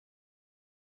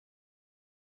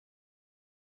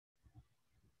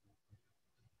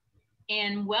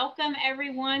And welcome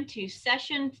everyone to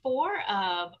session 4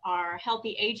 of our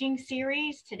Healthy Aging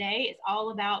series. Today is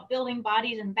all about building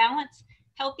bodies in balance,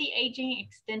 healthy aging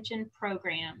extension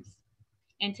programs.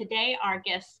 And today our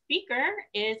guest speaker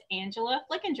is Angela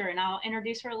Flickinger, and I'll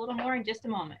introduce her a little more in just a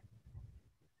moment.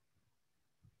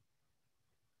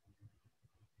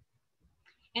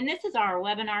 And this is our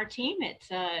webinar team.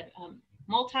 It's a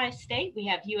multi-state. We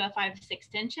have UF5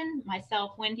 Extension,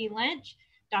 myself, Wendy Lynch,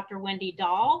 Dr. Wendy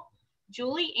Dahl,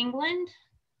 Julie England,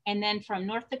 and then from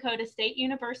North Dakota State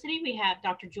University, we have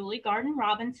Dr. Julie Garden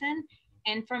Robinson,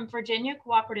 and from Virginia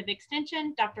Cooperative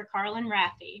Extension, Dr. Carlin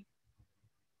Raffy.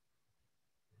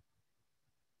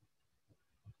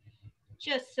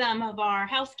 Just some of our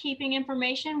housekeeping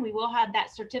information. We will have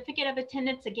that certificate of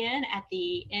attendance again at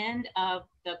the end of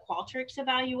the Qualtrics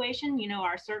evaluation. You know,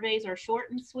 our surveys are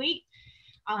short and sweet.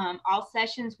 All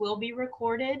sessions will be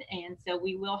recorded, and so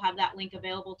we will have that link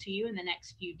available to you in the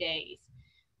next few days.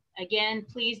 Again,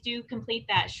 please do complete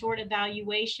that short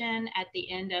evaluation at the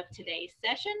end of today's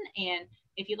session. And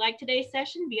if you like today's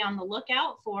session, be on the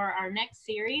lookout for our next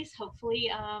series, hopefully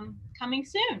coming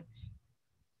soon.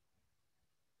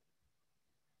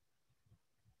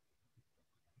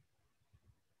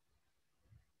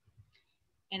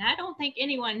 And I don't think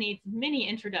anyone needs many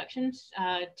introductions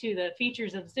to the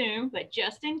features of Zoom, but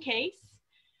just in case,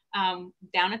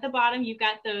 down at the bottom, you've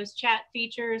got those chat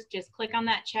features. Just click on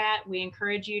that chat. We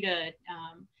encourage you to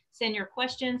send your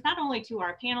questions, not only to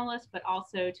our panelists, but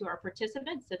also to our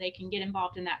participants so they can get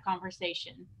involved in that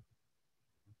conversation.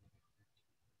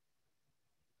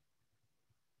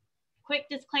 Quick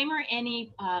disclaimer,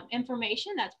 any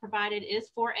information that's provided is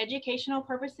for educational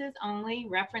purposes only.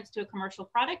 Reference to a commercial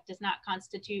product does not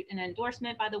constitute an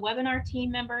endorsement by the webinar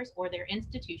team members or their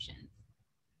institutions.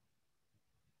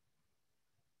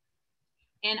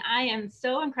 And I am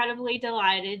so incredibly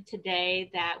delighted today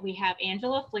that we have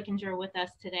Angela Flickinger with us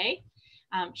today.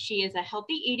 She is a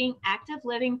Healthy Eating Active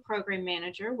Living Program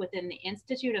Manager within the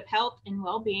Institute of Health and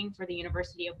Wellbeing for the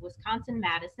University of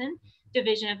Wisconsin-Madison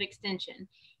Division of Extension.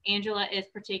 Angela is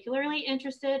particularly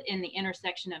interested in the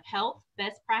intersection of health,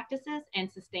 best practices,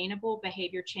 and sustainable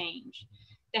behavior change.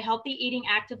 The Healthy Eating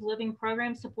Active Living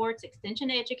program supports extension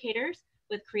educators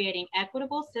with creating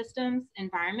equitable systems,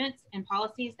 environments, and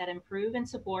policies that improve and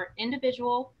support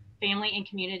individual, family, and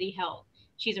community health.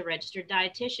 She's a registered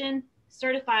dietitian,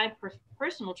 certified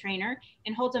personal trainer,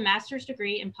 and holds a master's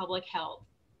degree in public health.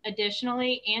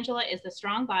 Additionally, Angela is the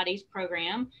Strong Bodies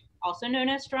program, also known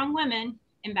as Strong Women,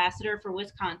 ambassador for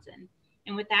Wisconsin.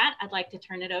 And with that, I'd like to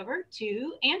turn it over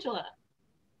to Angela.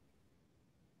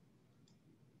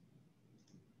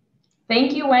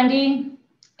 Thank you, Wendy.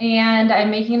 And I'm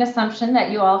making an assumption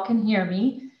that you all can hear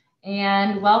me.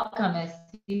 And welcome. I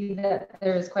see that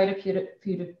there's quite a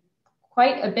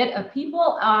bit of people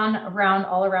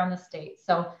all around the state.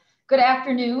 So good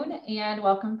afternoon and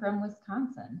welcome from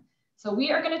Wisconsin. So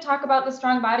we are going to talk about the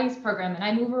Strong Bodies program, and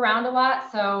I move around a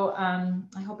lot, so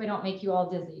I hope I don't make you all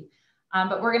dizzy.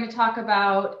 But we're going to talk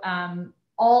about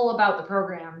all about the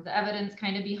program, the evidence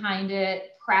kind of behind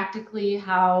it, practically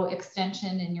how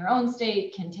extension in your own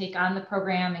state can take on the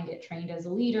program and get trained as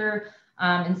a leader,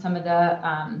 and some of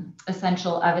the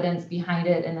essential evidence behind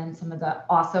it, and then some of the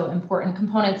also important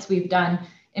components we've done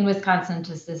in Wisconsin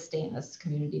to sustain this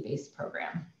community-based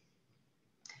program.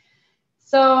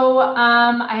 So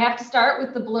I have to start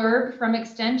with the blurb from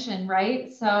Extension,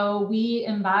 right? So we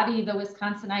embody the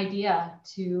Wisconsin idea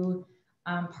to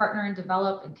partner and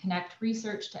develop and connect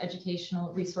research to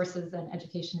educational resources and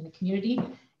education in the community.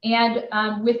 And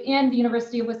within the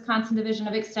University of Wisconsin Division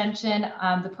of Extension,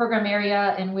 the program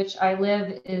area in which I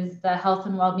live is the Health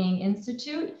and Wellbeing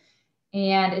Institute.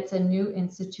 And it's a new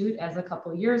institute as a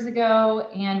couple years ago.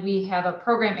 And we have a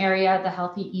program area, the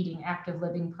Healthy Eating Active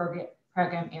Living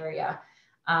program area.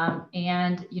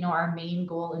 And you know, our main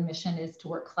goal and mission is to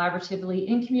work collaboratively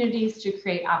in communities to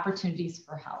create opportunities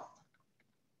for health.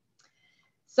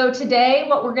 So today,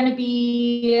 what we're going to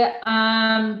be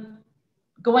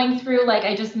going through, like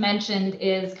I just mentioned,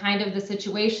 is kind of the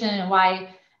situation and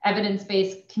why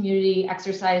evidence-based community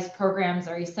exercise programs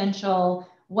are essential,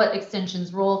 what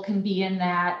Extension's role can be in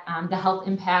that, the health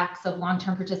impacts of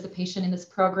long-term participation in this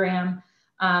program,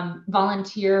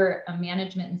 volunteer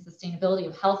management and sustainability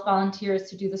of health volunteers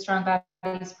to do the Strong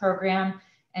Bodies program,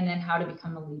 and then how to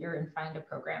become a leader and find a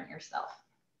program yourself.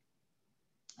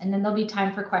 And then there'll be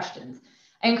time for questions.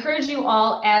 I encourage you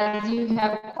all, as you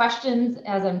have questions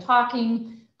as I'm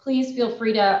talking, please feel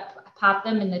free to pop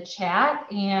them in the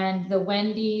chat, and the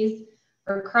Wendy's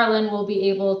or Carlin will be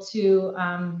able to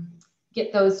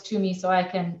get those to me so I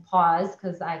can pause,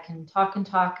 because I can talk and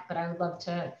talk, but I would love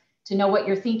to to know what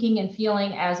you're thinking and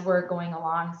feeling as we're going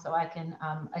along, so I can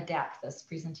adapt this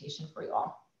presentation for you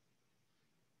all.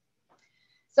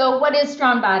 So what is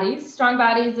Strong Bodies? Strong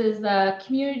Bodies is a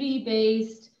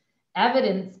community-based,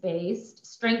 evidence-based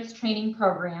strength training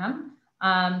program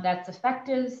that's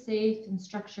effective, safe, and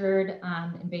structured,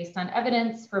 and based on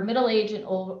evidence for middle-aged and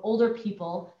older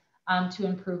people to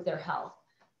improve their health.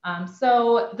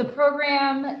 So the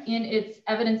program in its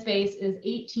evidence base is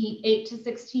 8 to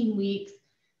 16 weeks,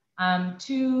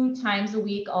 2 times a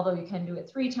week, although you can do it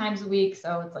 3 times a week.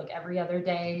 So it's like every other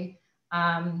day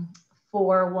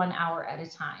for 1 hour at a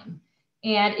time.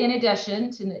 And in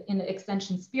addition to in the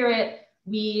extension spirit,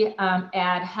 we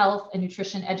add health and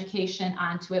nutrition education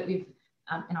onto it.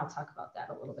 And I'll talk about that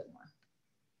a little bit more.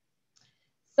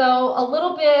 So a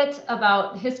little bit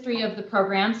about the history of the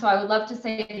program. So I would love to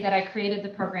say that I created the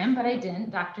program, but I didn't.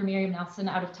 Dr. Miriam Nelson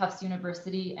out of Tufts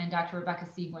University and Dr. Rebecca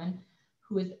Seguin,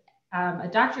 who is a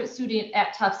doctorate student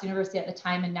at Tufts University at the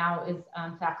time and now is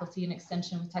faculty in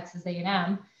extension with Texas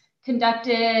A&M,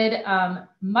 conducted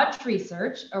much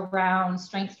research around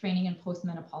strength training in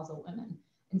postmenopausal women.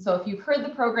 And so if you've heard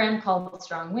the program called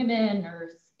Strong Women or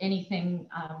anything,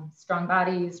 Strong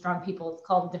Bodies, Strong People, it's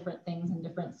called different things in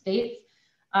different states.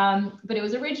 But it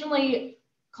was originally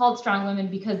called Strong Women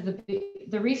because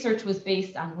the research was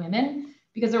based on women,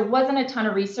 because there wasn't a ton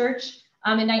of research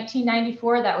in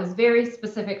 1994 that was very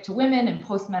specific to women and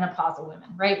postmenopausal women,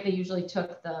 right? They usually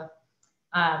took the,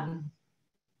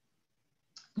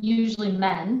 usually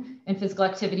men, and physical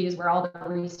activity is where all the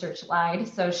research lied.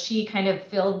 So she kind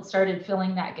of started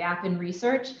filling that gap in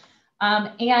research.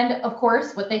 And of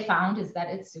course, what they found is that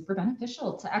it's super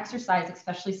beneficial to exercise,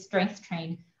 especially strength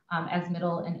train as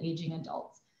middle and aging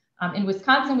adults. In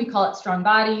Wisconsin, we call it Strong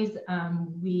Bodies.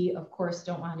 We, of course,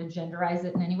 don't want to genderize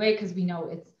it in any way because we know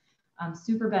it's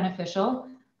super beneficial.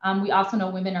 We also know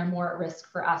women are more at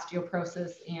risk for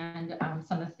osteoporosis and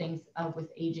some of the things with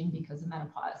aging because of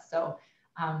menopause. So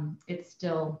it's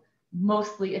still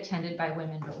mostly attended by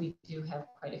women, but we do have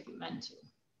quite a few men too.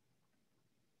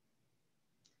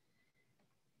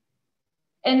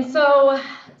 And so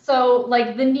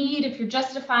like the need, if you're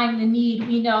justifying the need,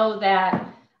 we know that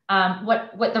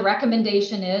what the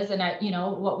recommendation is, and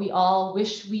what we all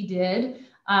wish we did,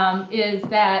 is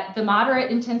that the moderate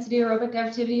intensity aerobic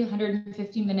activity,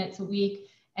 150 minutes a week,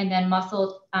 and then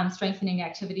muscle strengthening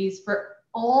activities for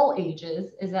all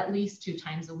ages is at least 2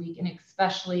 times a week, and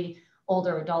especially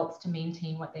older adults to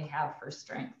maintain what they have for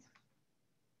strength.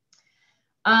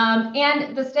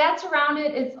 And the stats around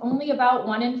it, it's only about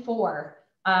 1 in 4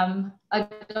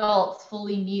 adults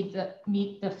fully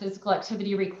meet the physical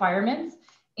activity requirements.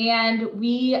 And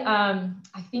we,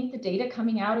 I think the data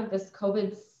coming out of this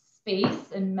COVID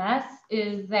space and mess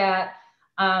is that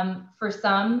for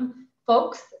some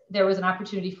folks, there was an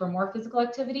opportunity for more physical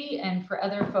activity, and for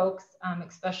other folks,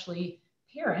 especially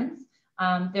parents,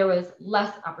 there was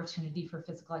less opportunity for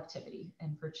physical activity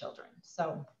and for children.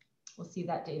 So we'll see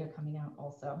that data coming out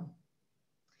also.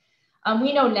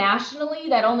 We know nationally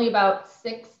that only about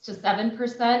 6 to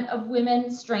 7% of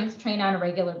women strength train on a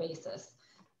regular basis.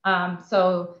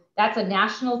 So that's a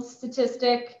national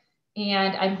statistic,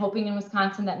 and I'm hoping in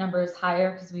Wisconsin that number is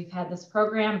higher because we've had this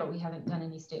program, but we haven't done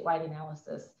any statewide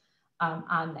analysis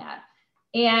on that.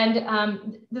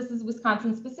 And this is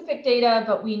Wisconsin specific data,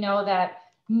 but we know that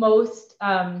most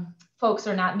folks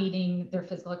are not meeting their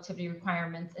physical activity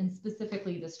requirements, and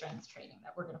specifically the strength training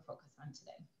that we're going to focus on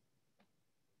today.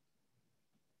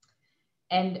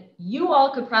 And you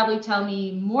all could probably tell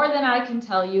me more than I can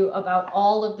tell you about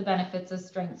all of the benefits of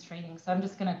strength training. So I'm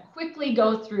just going to quickly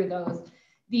go through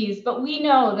these, but we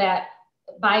know that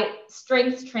by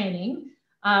strength training,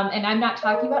 and I'm not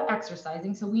talking about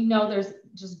exercising, so we know there's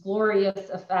just glorious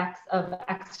effects of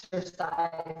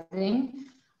exercising.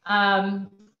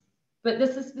 But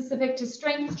this is specific to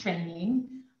strength training.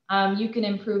 You can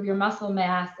improve your muscle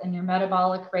mass and your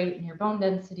metabolic rate and your bone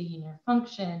density and your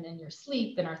function and your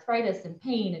sleep and arthritis and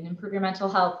pain, and improve your mental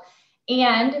health.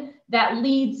 And that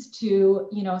leads to,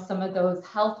 some of those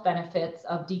health benefits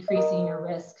of decreasing your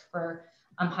risk for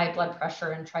high blood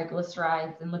pressure and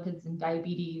triglycerides and lipids and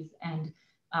diabetes and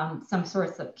some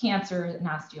sorts of cancer and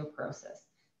osteoporosis.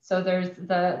 So there's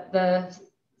the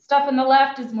stuff on the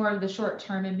left is more of the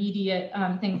short-term immediate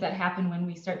things that happen when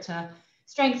we start to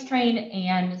strength train,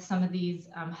 and some of these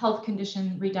health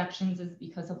condition reductions is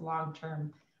because of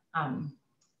long-term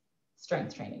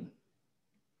strength training.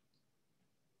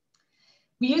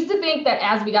 We used to think that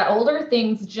as we got older,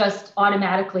 things just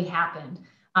automatically happened.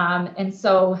 And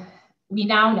so we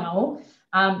now know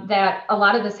that a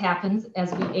lot of this happens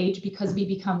as we age because we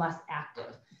become less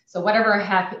active. So whatever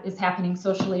is happening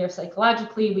socially or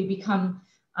psychologically, we become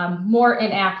more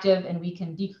inactive, and we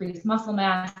can decrease muscle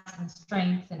mass and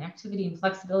strength and activity and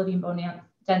flexibility and bone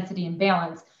density and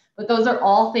balance. But those are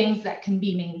all things that can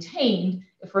be maintained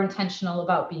if we're intentional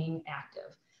about being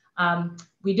active.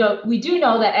 We do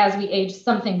know that as we age,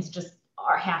 some things just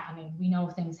are happening. We know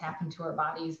things happen to our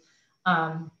bodies,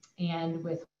 and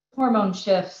with hormone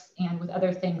shifts and with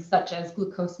other things such as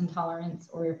glucose intolerance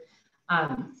or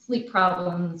sleep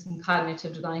problems and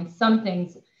cognitive decline, some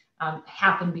things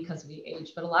happen because we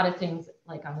age, but a lot of things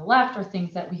like on the left are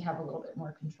things that we have a little bit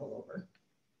more control over.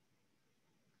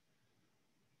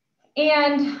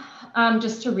 And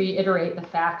just to reiterate the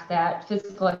fact that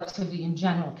physical activity in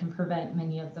general can prevent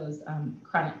many of those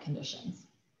chronic conditions.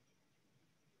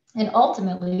 And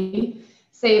ultimately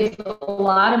saves a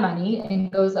lot of money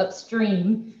and goes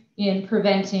upstream in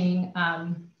preventing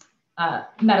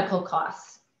medical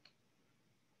costs.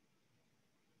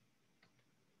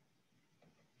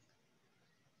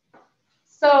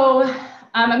 So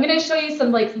I'm going to show you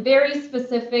some very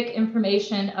specific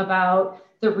information about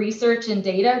the research and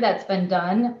data that's been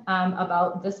done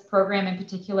about this program in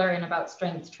particular and about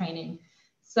strength training.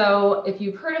 So if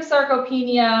you've heard of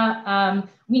sarcopenia,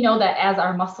 we know that as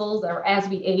our muscles, or as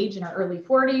we age in our early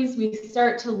 40s, we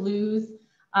start to lose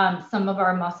some of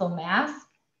our muscle mass.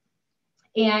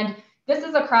 And this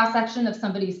is a cross section of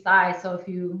somebody's thigh. So if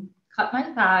you cut my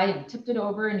thigh and tipped it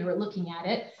over and you were looking at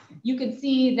it, you could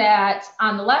see that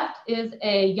on the left is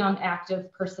a young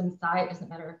active person's thigh. It doesn't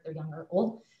matter if they're young or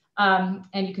old.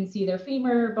 And you can see their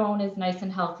femur bone is nice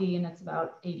and healthy, and it's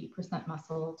about 80%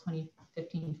 muscle,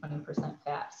 15-20%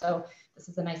 fat. So this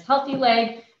is a nice healthy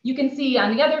leg. You can see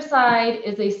on the other side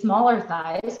is a smaller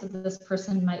thigh. So this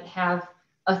person might have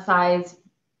a size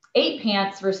 8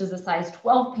 pants versus a size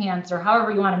 12 pants, or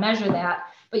however you want to measure that.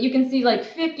 But you can see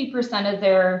 50% of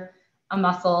their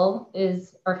muscle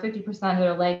is, or 50% of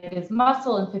their leg is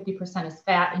muscle and 50% is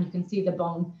fat. And you can see the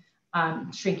bone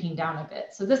shrinking down a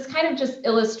bit. So this kind of just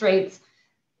illustrates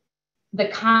the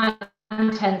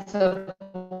contents of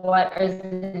what is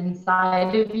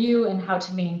inside of you and how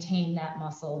to maintain that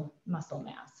muscle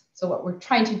mass. So what we're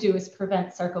trying to do is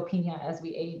prevent sarcopenia as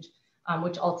we age,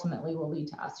 which ultimately will lead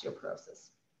to osteoporosis.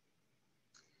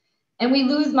 And we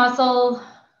lose muscle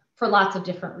for lots of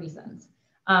different reasons.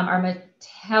 Our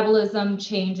metabolism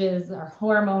changes, our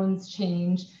hormones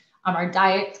change, our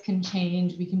diets can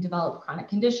change, we can develop chronic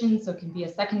conditions, so it can be a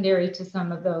secondary to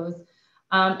some of those.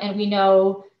 And we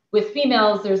know with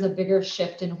females, there's a bigger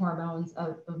shift in hormones,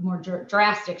 a more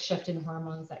drastic shift in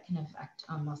hormones that can affect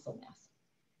muscle mass.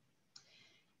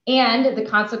 And the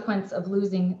consequence of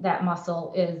losing that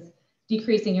muscle is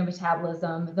decreasing your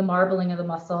metabolism, the marbling of the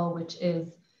muscle, which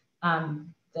is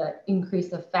the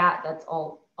increase of fat that's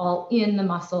all in the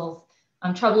muscles,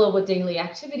 trouble with daily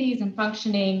activities and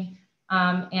functioning,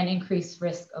 and increased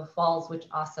risk of falls, which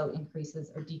also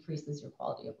increases or decreases your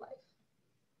quality of life.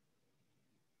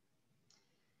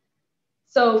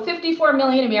 So 54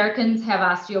 million Americans have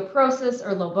osteoporosis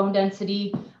or low bone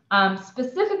density.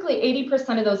 Specifically,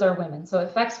 80% of those are women. So it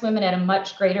affects women at a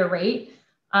much greater rate.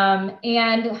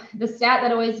 And the stat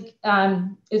that always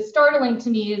is startling to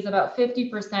me is about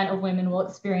 50% of women will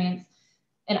experience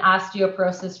an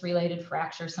osteoporosis related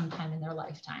fracture sometime in their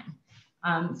lifetime.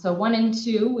 So 1 in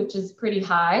 2, which is pretty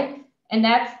high. And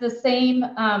that's the same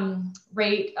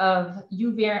rate of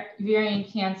ovarian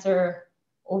cancer,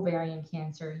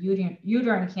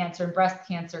 uterine cancer, and breast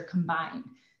cancer combined.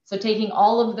 So taking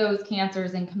all of those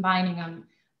cancers and combining them,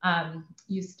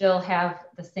 you still have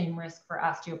the same risk for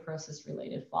osteoporosis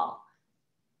related fall.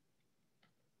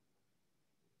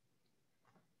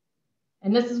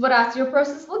 And this is what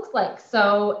osteoporosis looks like.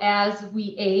 So as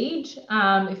we age,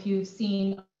 if you've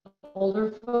seen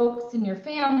older folks in your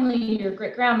family, your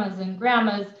great grandmas and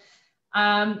grandmas,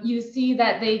 you see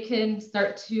that they can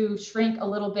start to shrink a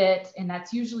little bit. And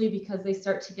that's usually because they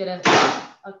start to get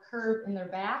a curve in their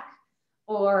back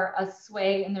or a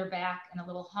sway in their back and a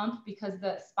little hump because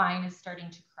the spine is starting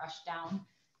to crush down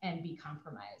and be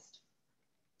compromised.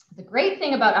 The great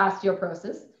thing about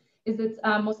osteoporosis is it's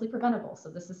mostly preventable. So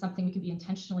this is something we can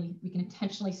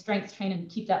intentionally strength train and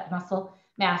keep that muscle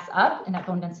mass up and that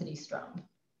bone density strong.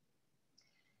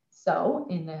 So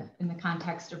in the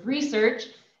context of research,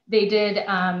 they did,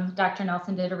 Dr.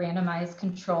 Nelson did a randomized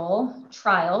control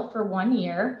trial for 1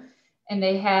 year, and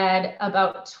they had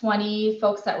about 20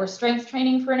 folks that were strength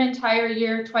training for an entire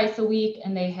year, twice a week,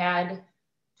 and they had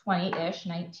 20-ish,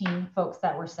 19 folks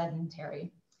that were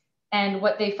sedentary. And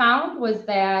what they found was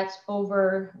that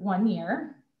over 1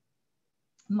 year,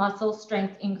 muscle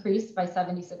strength increased by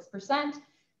 76%,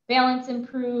 balance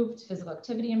improved, physical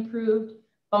activity improved,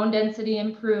 bone density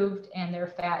improved, and their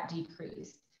fat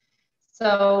decreased.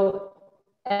 So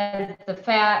as the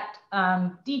fat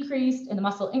decreased and the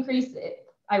muscle increased,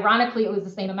 ironically, it was the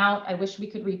same amount. I wish we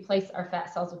could replace our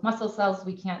fat cells with muscle cells.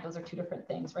 We can't. Those are two different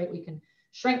things, right? We can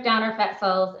shrink down our fat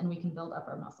cells and we can build up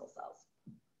our muscle cells.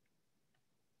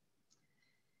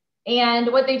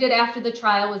 And what they did after the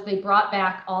trial was they brought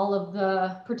back all of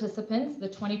the participants, the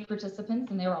 20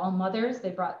 participants, and they were all mothers. They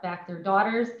brought back their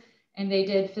daughters, and they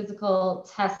did physical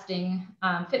testing,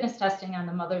 fitness testing on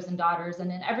the mothers and daughters.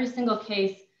 And in every single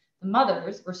case, the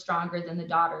mothers were stronger than the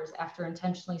daughters after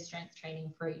intentionally strength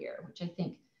training for a year, which I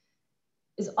think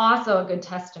is also a good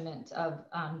testament of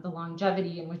the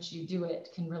longevity in which you do it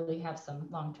can really have some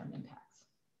long-term impacts.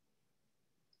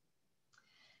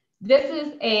 This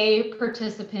is a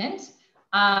participant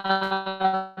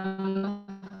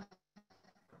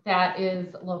that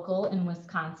is local in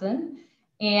Wisconsin.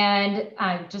 And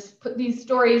I just put these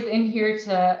stories in here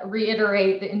to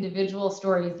reiterate the individual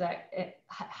stories that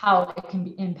how it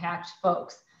can impact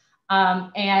folks.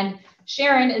 And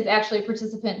Sharon is actually a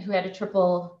participant who had a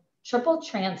triple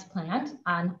transplant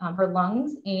on her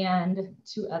lungs and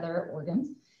 2 other organs.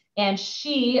 And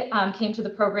she came to the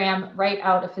program right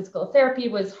out of physical therapy,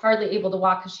 was hardly able to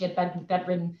walk because she had been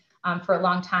bedridden for a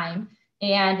long time.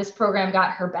 And this program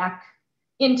got her back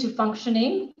into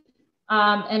functioning.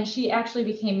 And she actually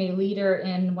became a leader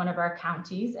in one of our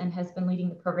counties and has been leading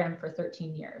the program for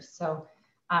 13 years. So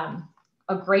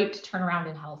a great turnaround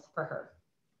in health for her.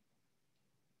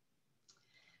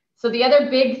 So the other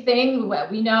big thing that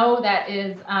we know that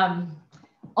is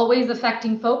always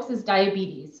affecting folks is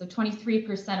diabetes. So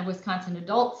 23% of Wisconsin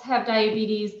adults have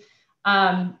diabetes.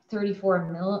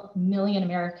 34 million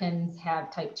Americans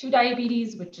have type 2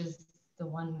 diabetes, which is the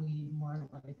one we more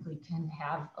likely can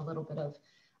have a little bit of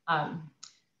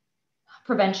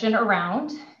prevention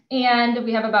around. And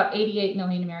we have about 88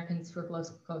 million Americans who are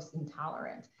glucose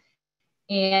intolerant.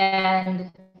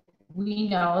 And we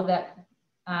know that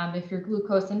if you're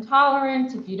glucose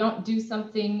intolerant, if you don't do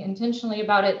something intentionally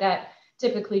about it, that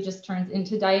typically just turns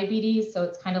into diabetes. So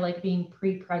it's kind of like being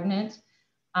pre-pregnant.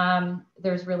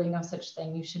 There's really no such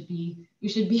thing. You should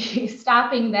be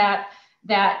stopping that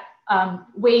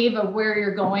wave of where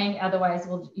you're going. Otherwise,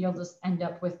 you'll just end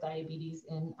up with diabetes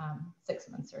in 6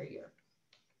 months or a year.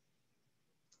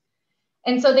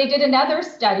 And so they did another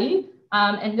study,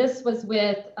 and this was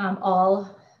with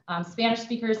all Spanish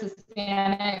speakers,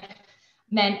 Hispanic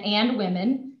men and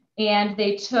women. And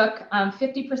they took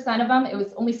 50% of them. It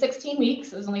was only 16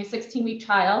 weeks. It was only a 16-week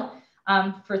trial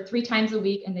for 3 times a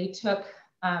week. And they took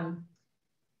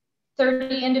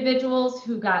 30 individuals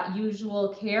who got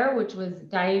usual care, which was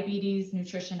diabetes,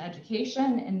 nutrition,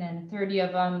 education. And then 30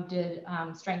 of them did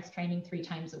strength training 3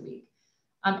 times a week.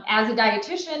 As a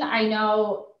dietitian, I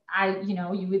know,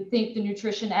 you would think the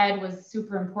nutrition ed was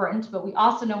super important, but we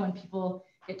also know when people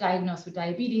get diagnosed with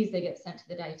diabetes, they get sent to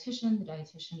the dietitian. The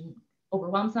dietitian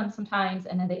overwhelms them sometimes,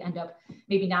 and then they end up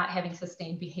maybe not having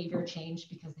sustained behavior change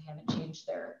because they haven't changed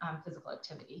their physical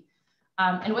activity.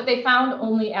 And what they found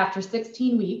only after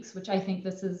 16 weeks, which I think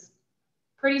this is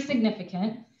pretty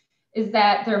significant, is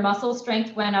that their muscle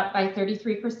strength went up by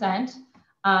 33%,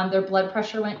 their blood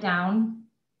pressure went down,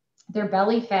 their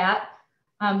belly fat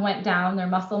went down, their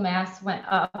muscle mass went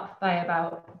up by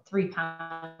about 3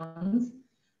 pounds.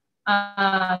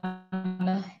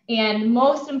 And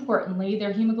most importantly,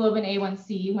 their hemoglobin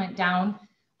A1C went down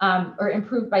or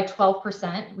improved by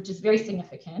 12%, which is very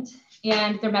significant.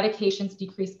 And their medications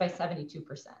decreased by 72%.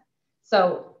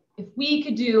 So if we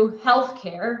could do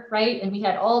healthcare, right, and we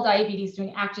had all diabetes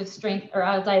doing active strength, or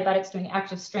all diabetics doing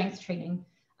active strength training,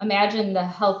 imagine the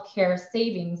healthcare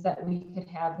savings that we could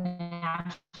have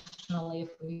nationally if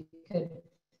we could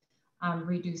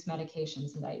reduce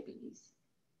medications in diabetes.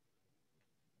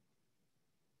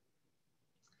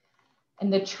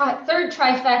 And the third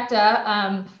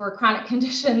trifecta for chronic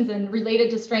conditions and related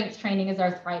to strength training is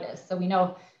arthritis. So we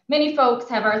know many folks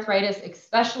have arthritis,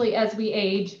 especially as we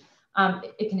age.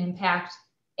 It can impact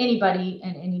anybody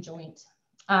and any joint.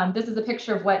 This is a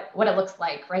picture of what it looks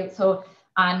like, right? So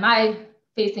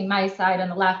facing my side on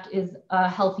the left is a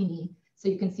healthy knee. So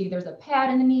you can see there's a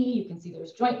pad in the knee, you can see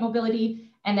there's joint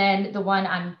mobility, and then the one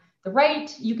on the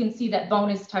right, you can see that bone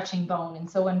is touching bone. And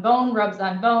so when bone rubs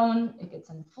on bone, it gets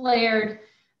inflamed,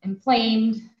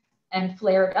 and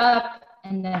flared up.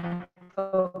 And then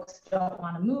folks don't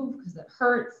want to move because it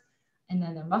hurts. And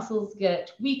then their muscles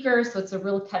get weaker. So it's a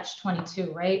real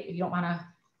catch-22, right? You don't want to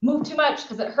move too much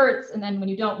because it hurts. And then when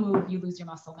you don't move, you lose your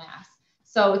muscle mass.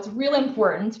 So it's really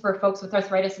important for folks with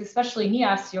arthritis, especially knee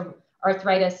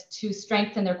osteoarthritis, to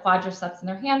strengthen their quadriceps and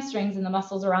their hamstrings and the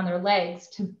muscles around their legs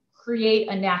to create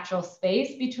a natural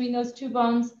space between those 2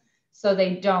 bones so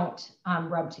they don't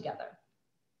rub together.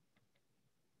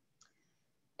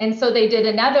 And so they did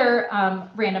another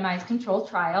randomized control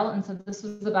trial. And so this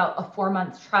was about a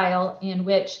 4-month trial in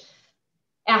which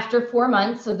after 4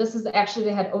 months, so this is actually,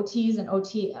 they had OTs and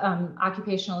OT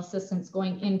occupational assistants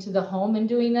going into the home and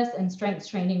doing this, and strength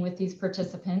training with these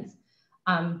participants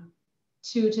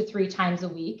 2 to 3 times a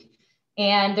week.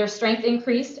 And their strength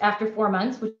increased after 4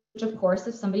 months, which of course,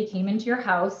 if somebody came into your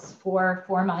house for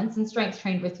 4 months and strength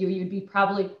trained with you, you'd be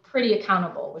probably pretty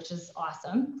accountable, which is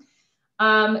awesome.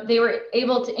 They were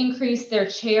able to increase their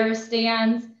chair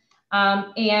stands.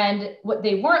 And what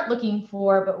they weren't looking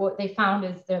for, but what they found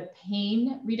is their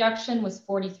pain reduction was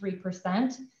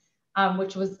 43%,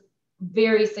 which was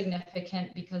very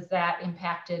significant because that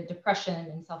impacted depression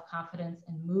and self-confidence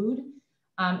and mood.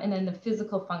 And then the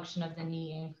physical function of the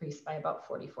knee increased by about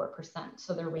 44%.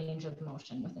 So their range of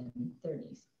motion within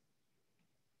 30s.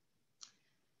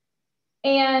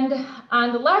 And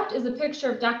on the left is a picture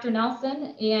of Dr.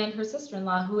 Nelson and her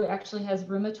sister-in-law, who actually has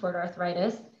rheumatoid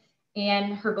arthritis.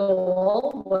 And her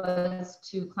goal was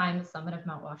to climb the summit of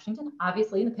Mount Washington.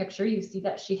 Obviously, in the picture, you see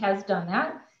that she has done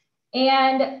that.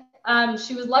 And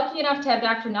she was lucky enough to have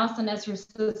Dr. Nelson as her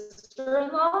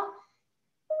sister-in-law.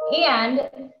 And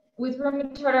with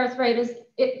rheumatoid arthritis,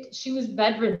 she was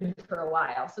bedridden for a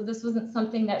while. So this wasn't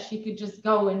something that she could just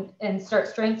go and start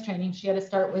strength training. She had to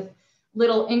start with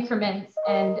little increments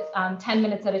and 10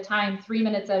 minutes at a time, 3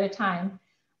 minutes at a time.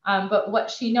 But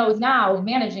what she knows now in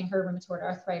managing her rheumatoid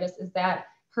arthritis is that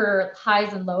her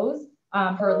highs and lows,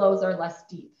 her lows are less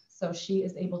deep. So she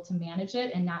is able to manage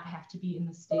it and not have to be in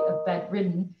the state of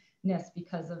bedriddenness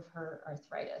because of her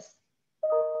arthritis.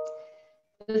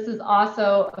 This is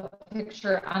also a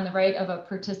picture on the right of a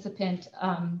participant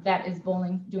that is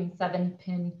bowling, doing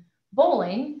 7-pin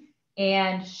bowling.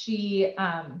 And she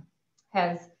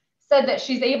has said that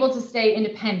she's able to stay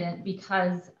independent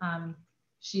because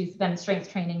she's been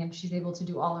strength training and she's able to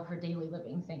do all of her daily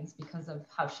living things because of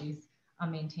how she's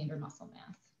maintained her muscle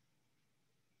mass.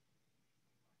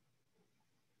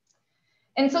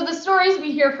 And so the stories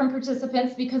we hear from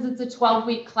participants, because it's a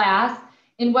 12-week class,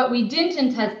 and what we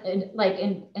didn't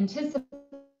anticipate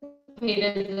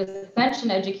as ascension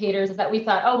educators is that we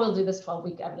thought, oh, we'll do this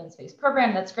 12-week evidence-based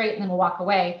program, that's great, and then we'll walk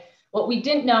away. What we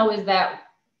didn't know is that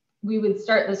we would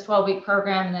start this 12-week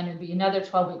program, and then it'd be another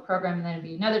 12-week program, and then it'd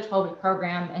be another 12-week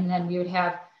program, and then we would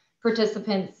have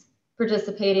participants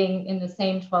participating in the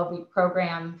same 12-week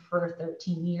program for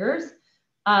 13 years,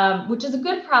 which is a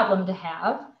good problem to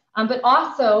have, but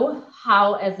also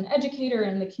how, as an educator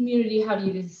in the community, how do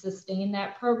you sustain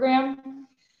that program?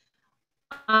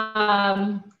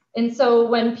 And so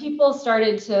when people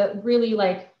started to really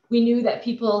we knew that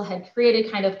people had created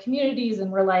kind of communities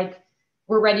and were like,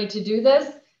 we're ready to do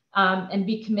this. And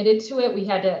be committed to it, we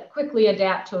had to quickly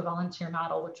adapt to a volunteer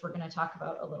model, which we're going to talk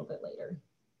about a little bit later.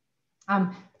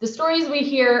 The stories we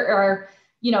hear are,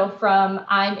 from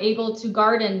I'm able to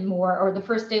garden more, or the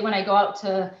first day when I go out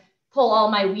to pull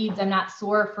all my weeds, I'm not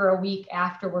sore for a week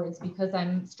afterwards because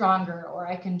I'm stronger, or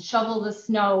I can shovel the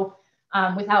snow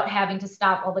without having to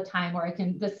stop all the time, or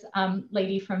this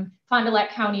lady from Fond du Lac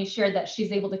County shared that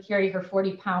she's able to carry her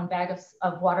 40-pound bag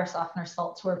of water softener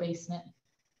salt to her basement,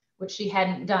 which she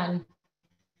hadn't done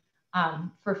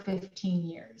for 15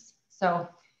 years. So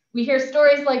we hear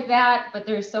stories like that, but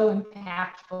they're so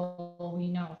impactful, we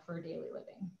know, for daily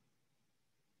living.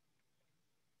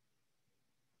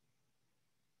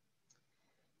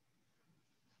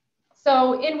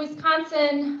 So in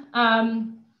Wisconsin,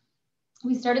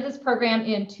 we started this program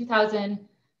in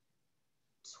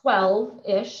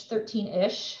 2012-ish,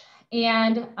 13-ish,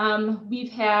 and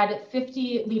we've had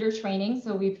 50 leader trainings.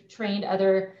 So we've trained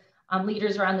other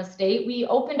leaders around the state. We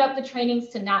opened up the trainings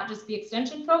to not just be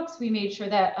extension folks. We made sure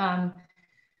that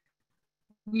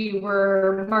we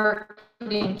were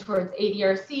marketing towards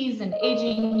ADRCs and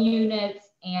aging units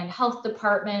and health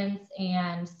departments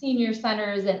and senior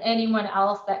centers and anyone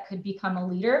else that could become a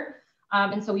leader.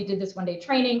 And so we did this one-day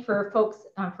training for folks,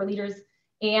 for leaders.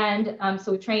 And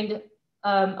so we trained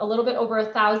a little bit over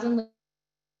 1,000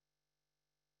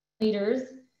 leaders.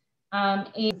 And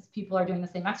people are doing the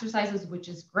same exercises, which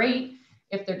is great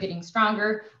if they're getting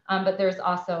stronger. But there's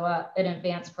also an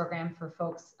advanced program for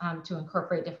folks to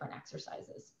incorporate different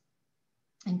exercises.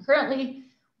 And currently,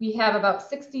 we have about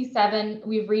 67,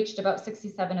 we've reached about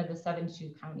 67 of the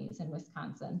 72 counties in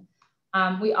Wisconsin.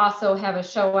 We also have a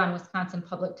show on Wisconsin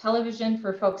Public Television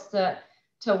for folks to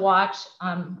watch.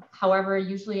 However,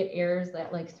 usually it airs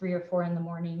at like 3 or 4 in the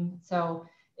morning. So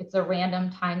it's a random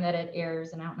time that it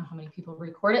airs, and I don't know how many people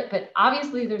record it, but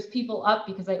obviously there's people up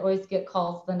because I always get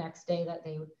calls the next day that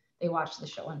they watch the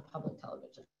show on public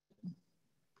television.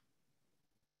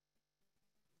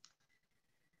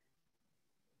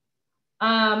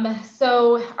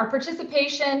 So our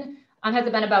participation has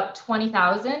been about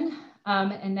 20,000,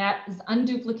 and that is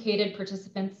unduplicated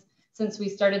participants since we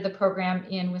started the program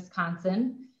in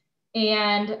Wisconsin.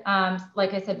 And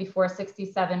like I said before,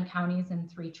 67 counties and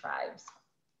 3 tribes.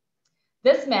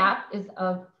 This map is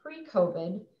of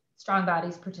pre-COVID Strong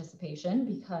Bodies participation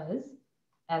because,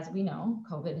 as we know,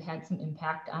 COVID had some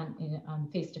impact on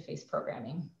face-to-face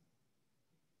programming.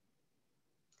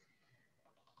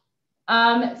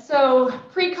 So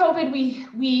pre-COVID,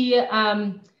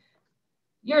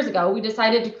 years ago, we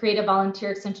decided to create a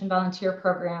volunteer extension volunteer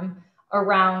program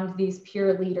around these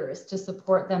peer leaders to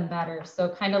support them better. So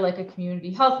kind of like a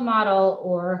community health model,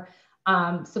 or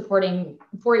supporting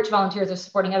 4-H volunteers or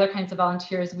supporting other kinds of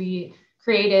volunteers. We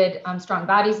created Strong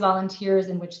Bodies volunteers,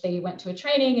 in which they went to a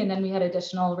training, and then we had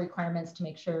additional requirements to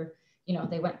make sure, you know,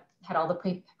 they had all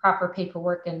the proper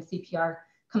paperwork and CPR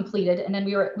completed. And then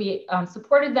we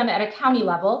supported them at a county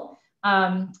level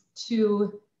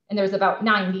and there was about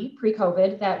 90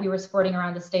 pre-COVID that we were supporting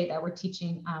around the state that were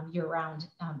teaching year-round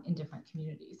in different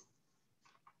communities.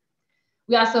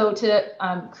 We also,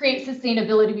 to create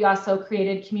sustainability, we also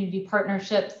created community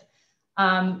partnerships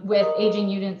with aging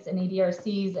units and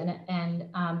ADRCs and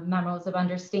memos of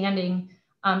understanding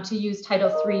to use Title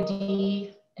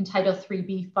III-D and Title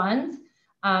III-B funds.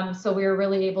 So we were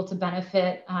really able to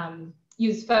benefit,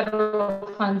 use federal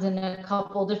funds in a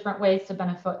couple different ways to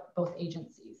benefit both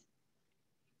agencies.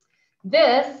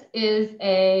 This is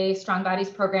a Strong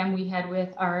Bodies program we had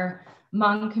with our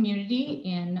Hmong community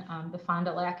in the Fond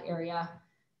du Lac area,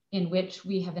 in which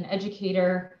we have an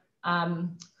educator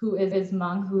who is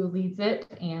Hmong, who leads it,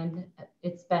 and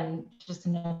it's been just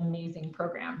an amazing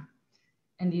program.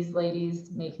 And these ladies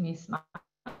make me smile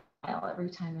every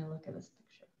time I look at this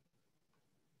picture.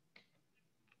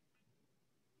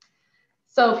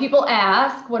 So people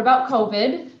ask, what about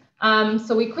COVID?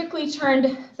 So we quickly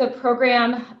turned the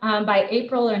program by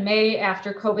April or May,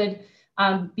 after COVID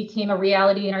became a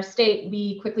reality in our state.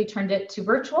 We quickly turned it to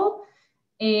virtual,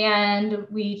 and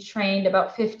we trained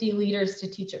about 50 leaders to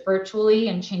teach it virtually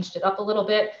and changed it up a little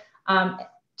bit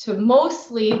to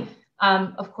mostly,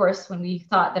 of course, when we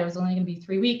thought that it was only going to be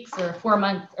 3 weeks or 4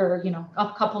 months or, you know,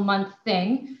 a couple month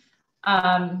thing,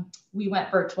 we went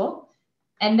virtual.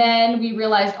 And then we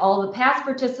realized all the past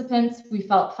participants, we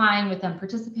felt fine with them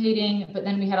participating, but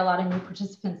then we had a lot of new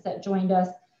participants that joined us.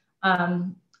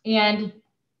 And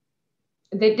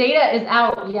the data is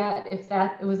out yet if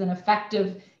that it was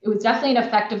definitely an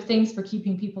effective thing for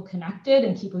keeping people connected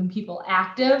and keeping people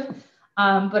active.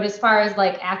 But as far as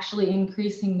like actually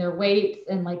increasing their weights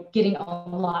and like getting a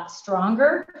lot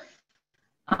stronger,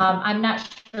 I'm not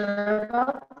sure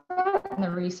about that. And the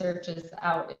research is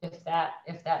out if that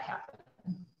happened.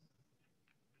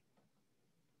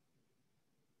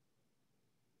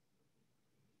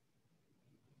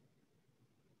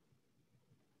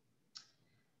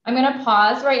 I'm going to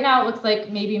pause right now. It looks like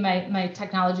maybe my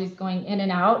technology is going in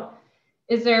and out.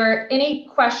 Is there any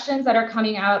questions that are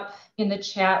coming up in the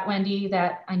chat, Wendy,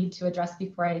 that I need to address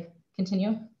before I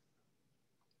continue?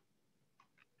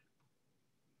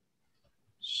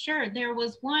 Sure, there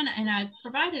was one, and I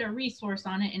provided a resource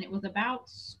on it, and it was about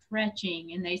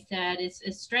stretching. And they said, is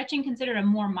stretching considered a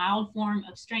more mild form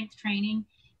of strength training?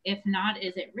 If not,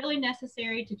 is it really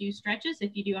necessary to do stretches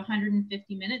if you do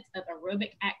 150 minutes of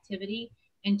aerobic activity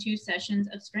and 2 sessions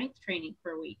of strength training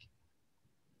per week?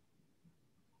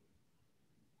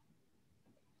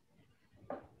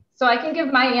 So I can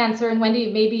give my answer, and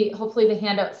Wendy, maybe hopefully the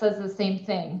handout says the same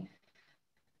thing.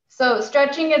 So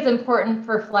stretching is important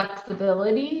for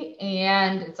flexibility,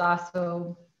 and it's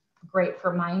also great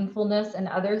for mindfulness and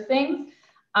other things.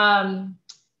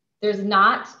 There's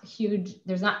not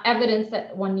evidence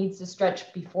that one needs to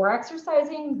stretch before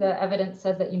exercising. The evidence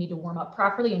says that you need to warm up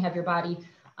properly and have your body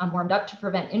warmed up to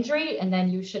prevent injury, and then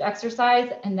you should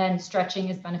exercise, and then stretching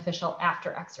is beneficial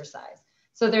after exercise.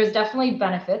 So there's definitely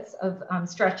benefits of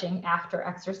stretching after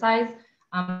exercise,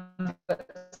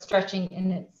 but stretching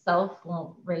in itself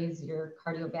won't raise your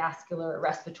cardiovascular or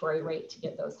respiratory rate to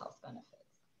get those health benefits.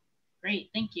 Great,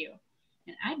 thank you.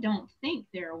 And I don't think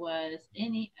there was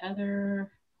any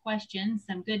other questions.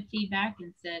 Some good feedback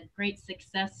and said great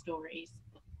success stories.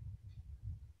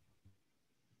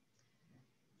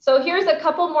 So here's a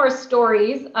couple more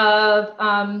stories of,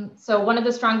 so one of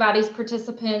the Strong Bodies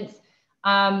participants,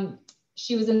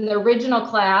 she was in the original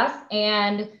class,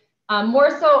 and more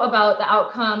so about the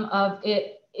outcome of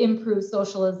it improves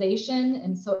socialization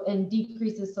and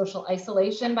decreases social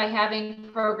isolation by having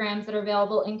programs that are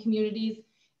available in communities.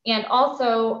 And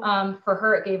also for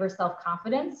her, it gave her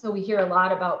self-confidence. So we hear a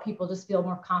lot about people just feel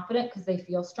more confident because they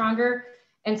feel stronger.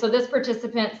 And so this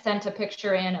participant sent a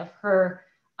picture in of her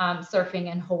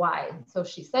surfing in Hawaii. So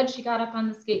she said she got up on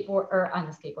the skateboard, or on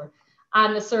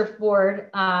the surfboard.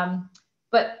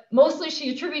 But mostly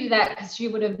she attributed that because she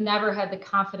would have never had the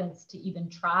confidence to even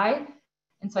try.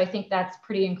 And so I think that's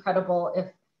pretty incredible if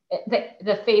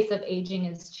the face of aging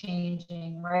is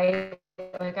changing, right?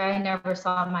 Like I never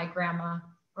saw my grandma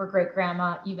or great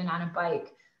grandma even on a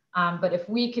bike. But if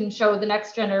we can show the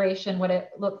next generation what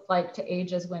it looks like to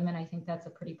age as women, I think that's a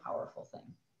pretty powerful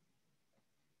thing.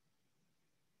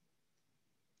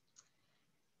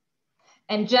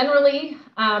 And generally,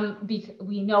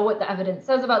 we know what the evidence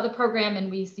says about the program,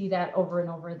 and we see that over and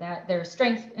over, that their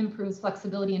strength improves,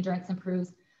 flexibility, endurance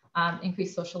improves,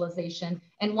 increased socialization.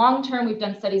 And long-term, we've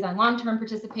done studies on long-term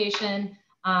participation,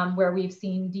 where we've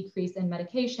seen decrease in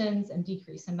medications and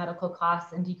decrease in medical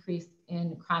costs and decrease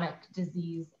in chronic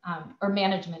disease or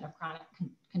management of chronic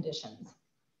conditions.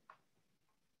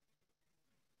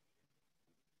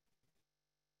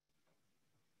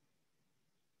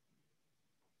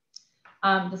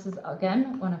 This is,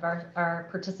 again, one of our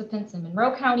participants in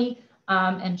Monroe County,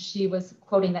 and she was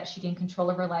quoting that she gained control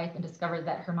of her life and discovered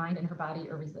that her mind and her body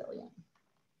are resilient.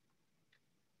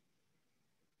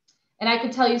 And I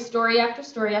could tell you story after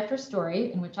story after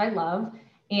story, in which I love,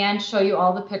 and show you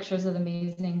all the pictures of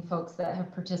amazing folks that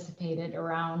have participated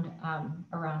around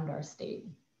our state.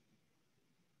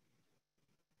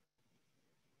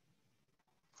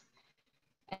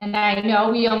 And I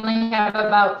know we only have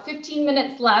about 15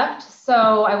 minutes left,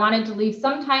 so I wanted to leave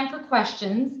some time for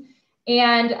questions.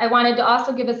 And I wanted to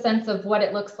also give a sense of what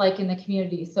it looks like in the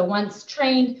community. So once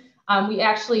trained, we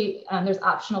actually, there's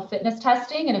optional fitness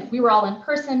testing. And if we were all in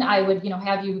person, I would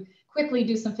have you quickly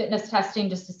do some fitness testing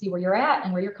just to see where you're at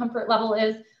and where your comfort level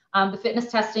is. The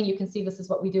fitness testing, you can see this is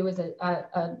what we do, is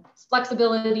a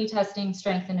flexibility testing,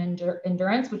 strength and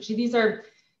endurance, which these are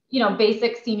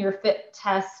basic senior fit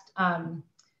test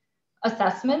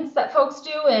assessments that folks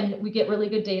do, and we get really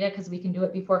good data because we can do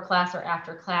it before class or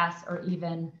after class, or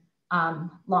even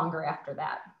longer after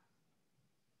that.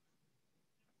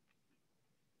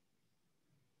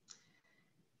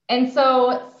 And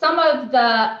so some of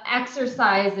the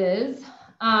exercises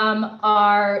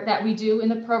that we do in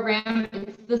the program,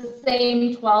 it's the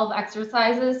same 12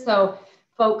 exercises. So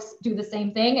folks do the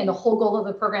same thing, and the whole goal of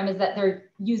the program is that they're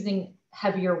using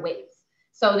heavier weights.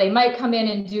 So they might come in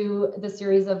and do the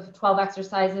series of 12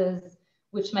 exercises,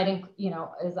 which might,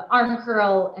 is an arm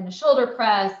curl and a shoulder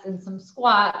press and some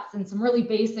squats and some really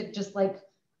basic, just like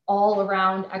all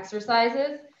around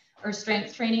exercises or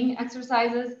strength training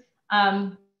exercises.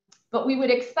 But we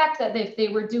would expect that if they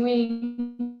were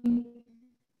doing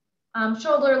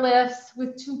shoulder lifts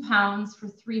with 2 pounds for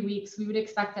 3 weeks, we would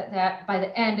expect that by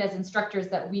the end, as instructors,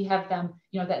 that we have them,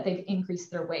 that they've increased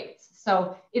their weights.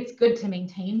 So it's good to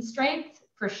maintain strength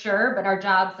for sure, but our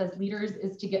jobs as leaders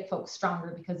is to get folks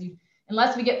stronger, because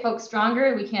unless we get folks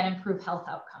stronger, we can't improve health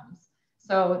outcomes.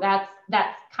 So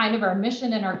that's kind of our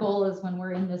mission, and our goal is, when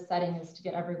we're in this setting, is to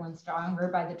get everyone stronger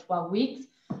by the 12 weeks.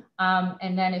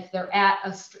 And then if they're at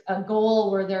a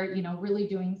goal where they're really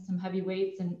doing some heavy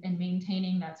weights and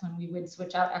maintaining, that's when we would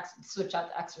switch out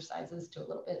the exercises to a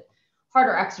little bit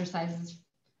harder exercises.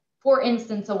 For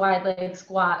instance, a wide leg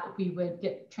squat, we would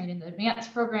get trained in the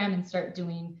advanced program and start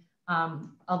doing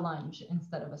a lunge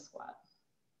instead of a squat.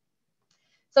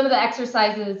 Some of the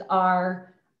exercises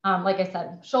are, like I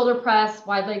said, shoulder press,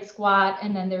 wide leg squat,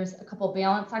 and then there's a couple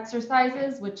balance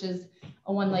exercises, which is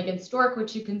a one-legged stork,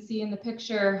 which you can see in the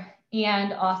picture,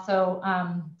 and also,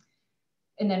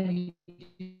 and then we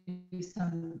do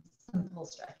some simple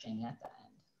stretching at the end.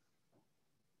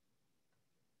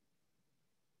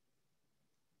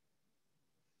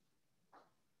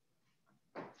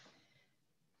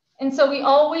 And so we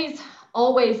always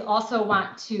also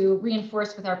want to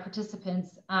reinforce with our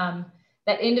participants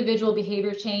that individual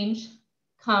behavior change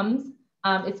comes.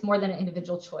 It's more than an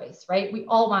individual choice, right? We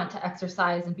all want to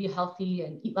exercise and be healthy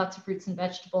and eat lots of fruits and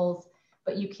vegetables,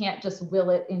 but you can't just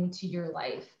will it into your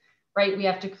life, right? We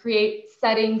have to create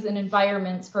settings and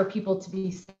environments for people to be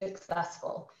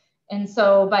successful. And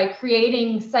so by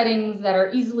creating settings that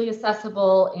are easily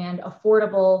accessible and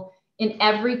affordable in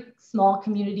every small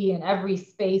community, in every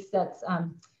space that's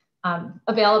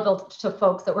available to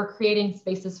folks, that we're creating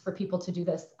spaces for people to do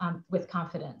this with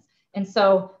confidence. And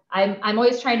so I'm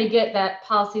always trying to get that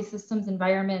policy, systems,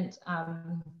 environment,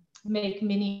 make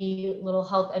mini little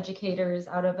health educators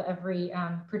out of every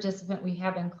participant we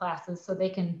have in classes, so they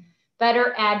can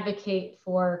better advocate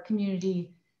for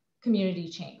community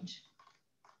change.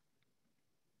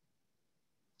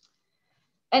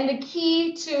 And the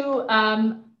key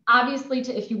to obviously,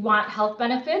 if you want health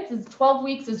benefits, 12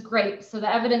 weeks is great. So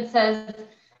the evidence says,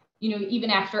 you know, even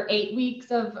after 8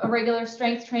 weeks of a regular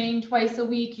strength training twice a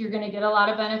week, you're going to get a lot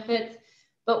of benefits.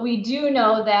 But we do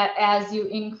know that as you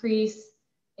increase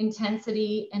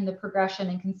intensity and the progression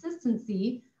and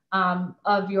consistency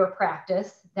of your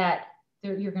practice, that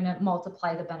you're going to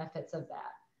multiply the benefits of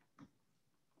that.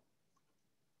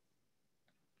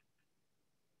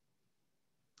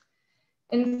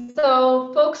 And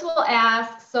so folks will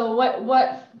ask, so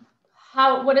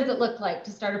what does it look like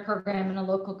to start a program in a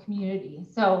local community?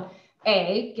 So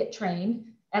A, get trained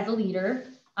as a leader.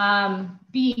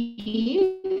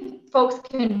 B, folks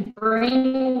can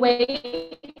bring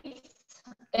weights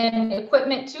and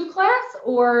equipment to class,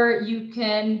 or you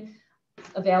can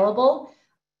available.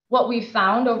 What we've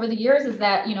found over the years is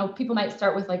that, you know, people might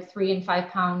start with like 3 and 5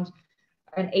 pound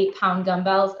and 8 pound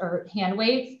dumbbells or hand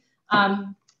weights.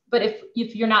 But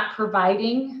if you're not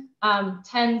providing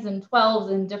 10s and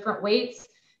 12s and different weights,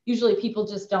 usually people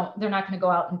just they're not going to go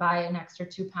out and buy an extra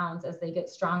 2 pounds as they get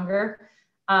stronger.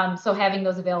 So having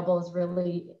those available is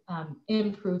really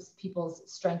improves people's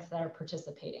strength that are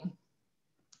participating.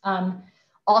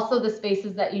 Also, the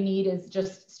spaces that you need is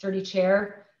just sturdy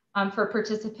chair for a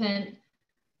participant,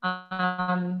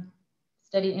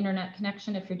 steady internet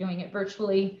connection if you're doing it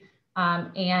virtually,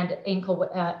 and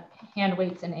hand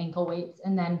weights and ankle weights.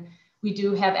 And then we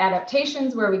do have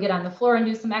adaptations where we get on the floor and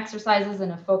do some exercises.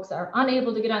 And if folks are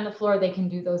unable to get on the floor, they can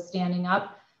do those standing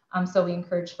up. So we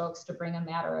encourage folks to bring a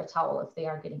mat or a towel if they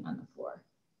are getting on the floor.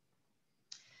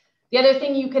 The other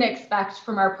thing you can expect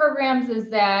from our programs is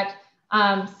that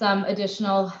some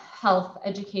additional health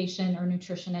education or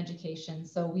nutrition education.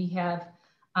 So we have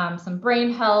some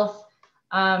brain health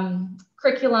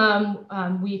curriculum.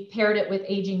 We've paired it with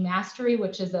Aging Mastery,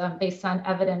 which is based on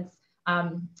evidence,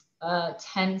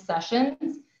 10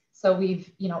 sessions. So we've,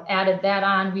 you know, added that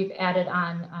on. We've added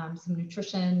on some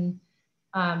nutrition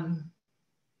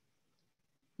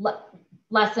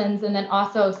lessons, and then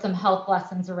also some health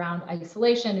lessons around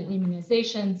isolation and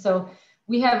immunization. So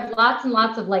we have lots and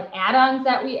lots of like add-ons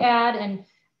that we add,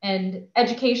 and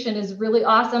education is really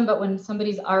awesome. But when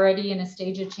somebody's already in a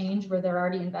stage of change where they're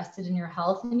already invested in your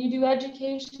health and you do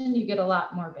education, you get a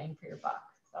lot more bang for your buck.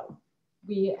 So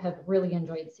we have really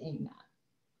enjoyed seeing that.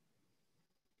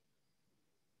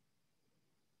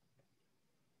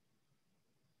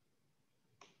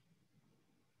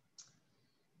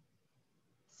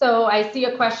 So I see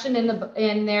a question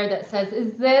in there that says,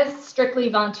 is this strictly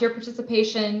volunteer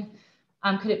participation?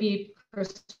 Could it be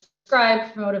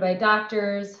prescribed, promoted by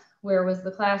doctors? Where was the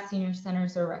class, senior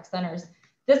centers or rec centers?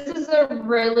 This is a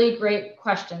really great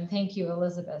question. Thank you,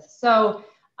 Elizabeth. So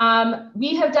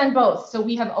we have done both. So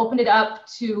we have opened it up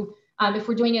to, if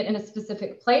we're doing it in a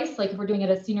specific place, like if we're doing it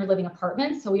at a senior living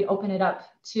apartment, so we open it up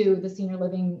to the senior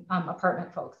living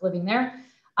apartment folks living there.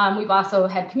 We've also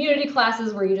had community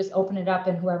classes where you just open it up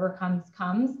and whoever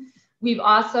comes. We've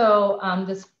also,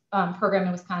 this program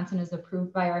in Wisconsin is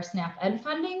approved by our SNAP Ed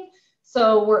funding.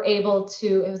 So we're able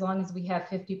to, as long as we have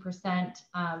 50%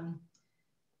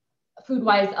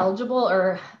 food-wise eligible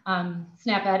or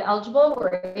SNAP Ed eligible,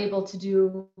 we're able to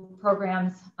do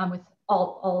programs with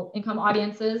all income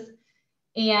audiences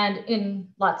and in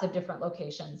lots of different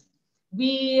locations.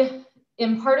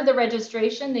 In part of the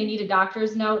registration, they need a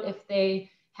doctor's note if they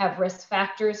have risk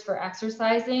factors for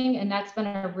exercising. And that's been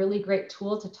a really great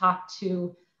tool to talk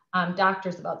to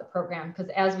doctors about the program, because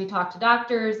as we talk to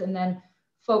doctors and then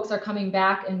folks are coming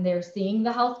back and they're seeing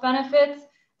the health benefits,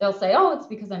 they'll say, oh, it's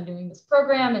because I'm doing this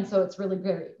program. And so it's really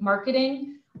great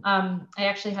marketing. I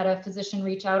actually had a physician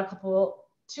reach out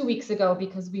 2 weeks ago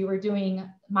because we were doing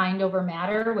Mind Over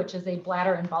Matter, which is a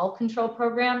bladder and bowel control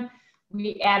program.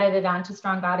 We added it on to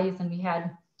Strong Bodies, and we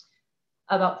had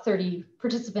about 30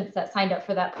 participants that signed up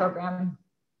for that program,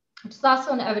 which is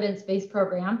also an evidence-based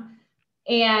program.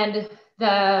 And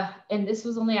this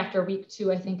was only after week 2,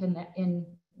 I think,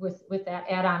 with that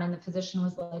add-on, and the physician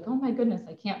was like, oh my goodness,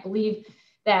 I can't believe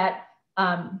that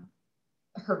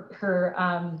her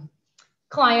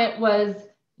client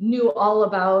knew all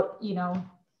about, you know,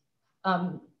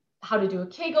 how to do a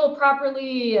Kegel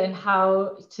properly and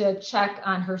how to check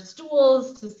on her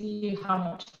stools to see how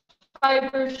much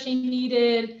fiber she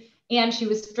needed. And she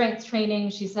was strength training.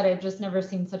 She said, I've just never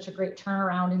seen such a great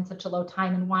turnaround in such a low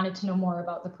time, and wanted to know more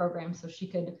about the program so she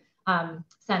could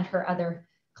send her other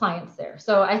clients there.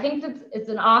 So I think that it's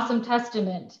an awesome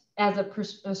testament as a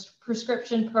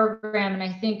prescription program. And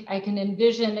I think I can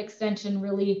envision Extension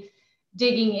really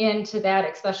digging into that,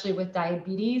 especially with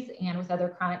diabetes and with other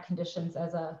chronic conditions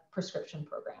as a prescription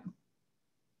program.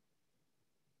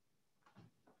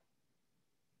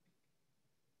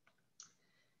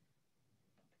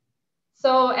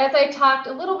 So as I talked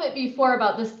a little bit before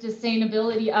about the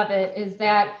sustainability of it, is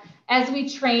that as we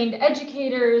trained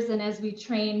educators and as we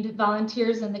trained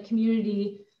volunteers in the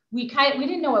community, we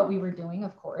didn't know what we were doing,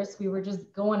 of course. We were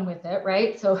just going with it,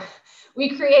 right? So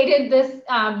we created this,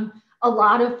 a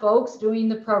lot of folks doing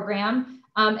the program.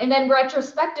 And then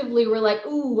retrospectively, we're like,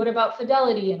 ooh, what about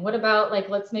fidelity? And what about, like,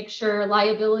 let's make sure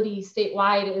liability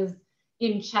statewide is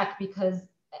in check, because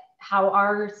how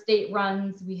our state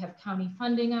runs, we have county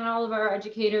funding on all of our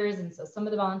educators. And so some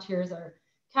of the volunteers are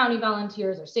county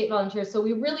volunteers or state volunteers. So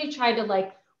we really tried to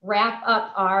like wrap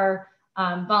up our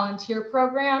volunteer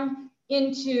program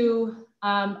into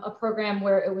a program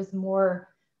where it was more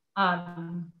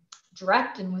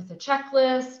direct and with a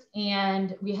checklist,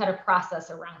 and we had a process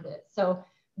around it. So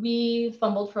we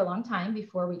fumbled for a long time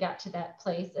before we got to that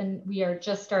place, and we are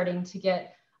just starting to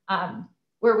get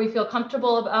where we feel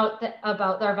comfortable about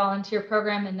our volunteer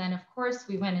program. And then of course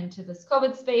we went into this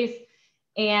COVID space.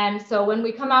 And so when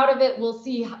we come out of it, we'll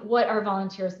see what our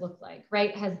volunteers look like,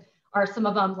 right? Are some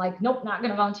of them like, nope, not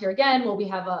going to volunteer again? Will we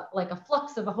have a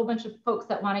flux of a whole bunch of folks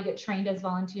that want to get trained as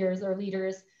volunteers or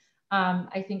leaders?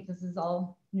 I think this is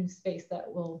all new space that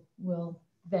we'll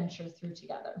venture through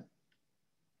together.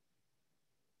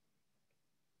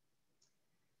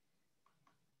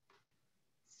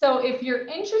 So if you're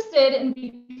interested in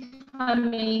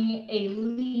becoming a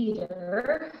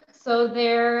leader, so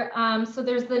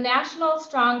there's the National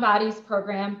Strong Bodies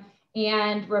Program,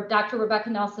 and Dr.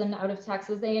 Rebecca Nelson out of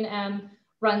Texas A&M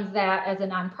runs that as a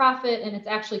nonprofit, and it's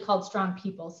actually called Strong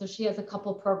People. So she has a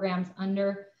couple programs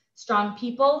under Strong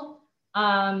People,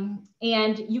 and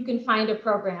you can find a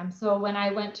program. So when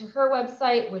I went to her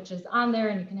website, which is on there,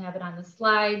 and you can have it on the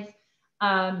slides,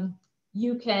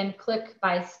 you can click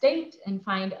by state and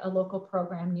find a local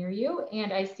program near you.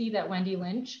 And I see that Wendy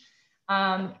Lynch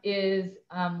is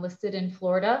listed in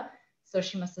Florida. So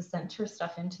she must have sent her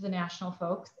stuff into the national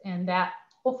folks, and that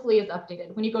hopefully is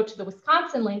updated. When you go to the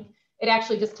Wisconsin link, it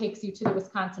actually just takes you to the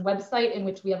Wisconsin website, in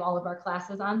which we have all of our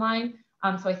classes online.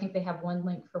 So I think they have one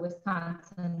link for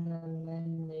Wisconsin, and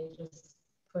then they just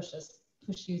push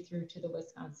you through to the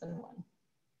Wisconsin one.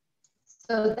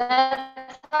 So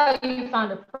that's how you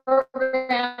found a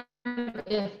program,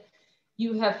 if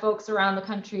you have folks around the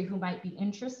country who might be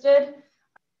interested.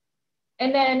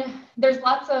 And then there's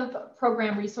lots of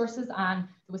program resources on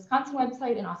the Wisconsin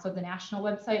website and also the national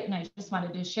website. And I just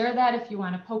wanted to share that if you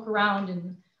want to poke around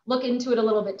and look into it a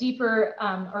little bit deeper,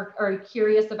 or are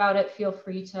curious about it, feel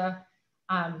free to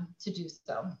do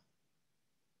so.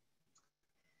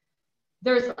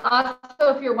 There's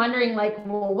also, if you're wondering, like,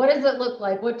 well, what does it look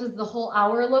like? What does the whole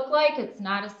hour look like? It's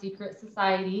not a secret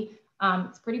society.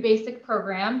 It's a pretty basic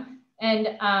program.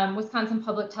 And Wisconsin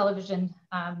Public Television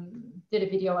did a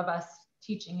video of us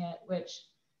teaching it, which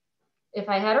if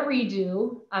I had a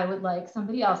redo, I would like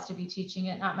somebody else to be teaching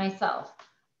it, not myself.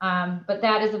 But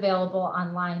that is available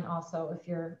online also if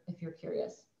you're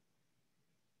curious.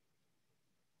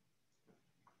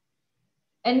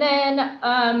 And then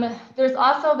there's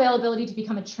also availability to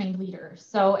become a trained leader.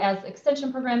 So as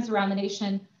extension programs around the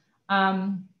nation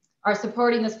are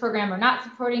supporting this program or not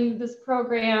supporting this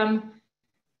program,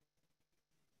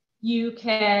 you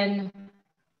can,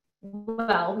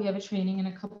 well, we have a training in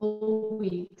a couple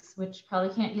weeks, which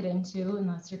probably can't get into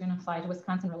unless you're going to fly to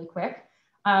Wisconsin really quick.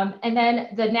 And then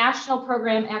the national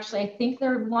program, actually, I think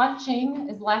they're launching,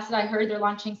 as last that I heard, they're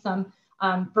launching some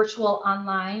virtual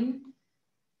online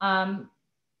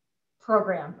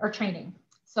program or training.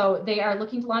 So they are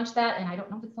looking to launch that, and I don't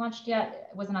know if it's launched yet.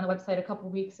 It wasn't on the website a couple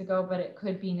of weeks ago, but it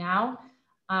could be now.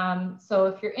 So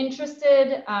if you're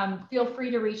interested, feel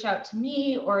free to reach out to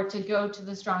me or to go to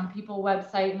the Strong People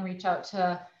website and reach out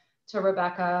to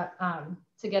Rebecca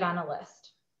to get on a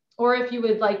list. Or if you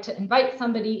would like to invite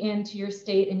somebody into your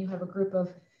state and you have a group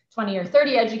of 20 or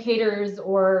 30 educators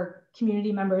or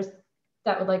community members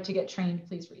that would like to get trained,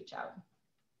 please reach out.